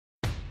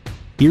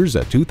Here's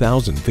a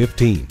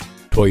 2015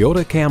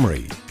 Toyota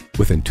Camry.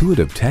 With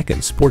intuitive tech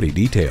and sporty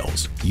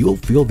details, you'll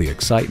feel the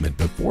excitement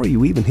before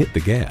you even hit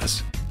the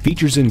gas.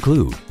 Features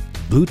include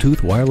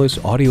Bluetooth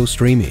wireless audio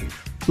streaming,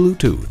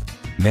 Bluetooth,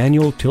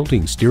 manual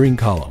tilting steering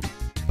column,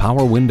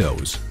 power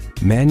windows,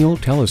 manual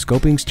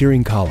telescoping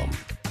steering column,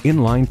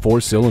 inline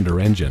 4-cylinder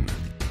engine,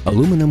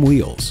 aluminum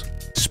wheels,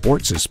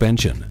 sport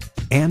suspension,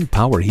 and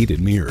power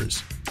heated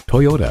mirrors.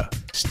 Toyota,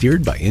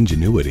 steered by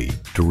ingenuity,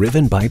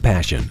 driven by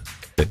passion.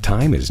 The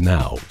time is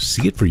now.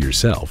 See it for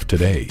yourself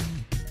today.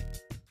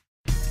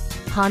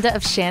 Honda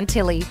of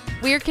Chantilly.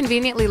 We are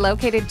conveniently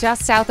located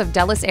just south of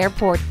Dulles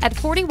Airport at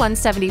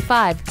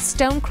 4175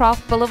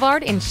 Stonecroft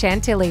Boulevard in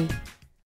Chantilly.